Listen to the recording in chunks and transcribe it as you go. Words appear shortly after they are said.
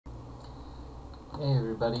Hey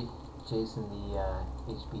everybody, Jason the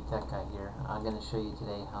HP Tech Guy here. I'm going to show you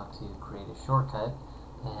today how to create a shortcut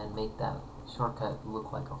and make that shortcut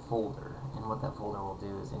look like a folder. And what that folder will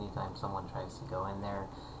do is anytime someone tries to go in there,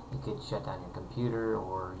 it could shut down your computer,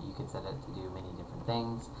 or you could set it to do many different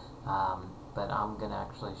things. But I'm going to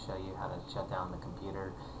actually show you how to shut down the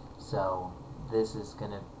computer. So this is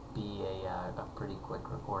going to be a pretty quick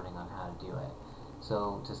recording on how to do it.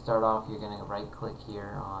 So to start off, you're going to right click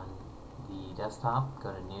here on the desktop,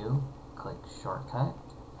 go to New, click Shortcut.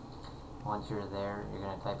 Once you're there, you're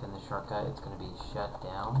going to type in the shortcut. It's going to be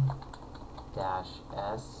shutdown -s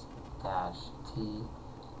 -t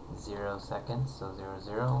 0 seconds, so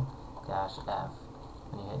 00 -f.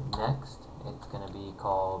 When you hit next, it's going to be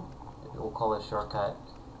called, we'll call this shortcut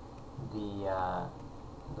the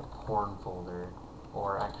porn folder,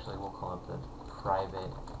 or actually we'll call it the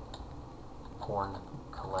private porn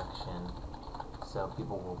collection. So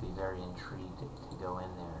people will be very intrigued to go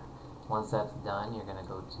in there. Once that's done, you're going to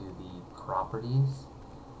go to the properties.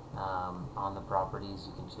 On the properties,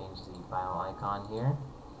 you can change the file icon here.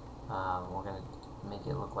 We're going to make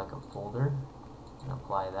it look like a folder and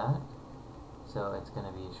apply that. So it's going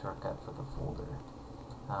to be a shortcut for the folder.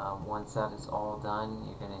 Once that is all done,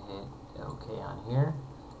 you're going to hit OK on here.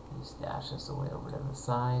 You stash this away over to the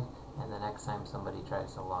side, and the next time somebody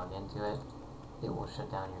tries to log into it, it will shut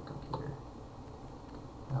down your computer.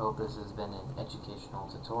 I hope this has been an educational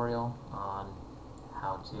tutorial on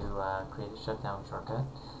how to create a shutdown shortcut.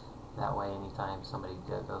 That way, anytime somebody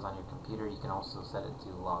goes on your computer, you can also set it to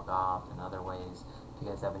log off and other ways. If you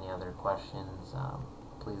guys have any other questions,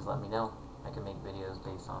 please let me know. I can make videos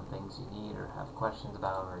based on things you need or have questions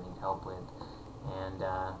about or need help with. And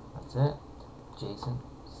that's it. Jason,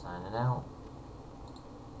 signing out.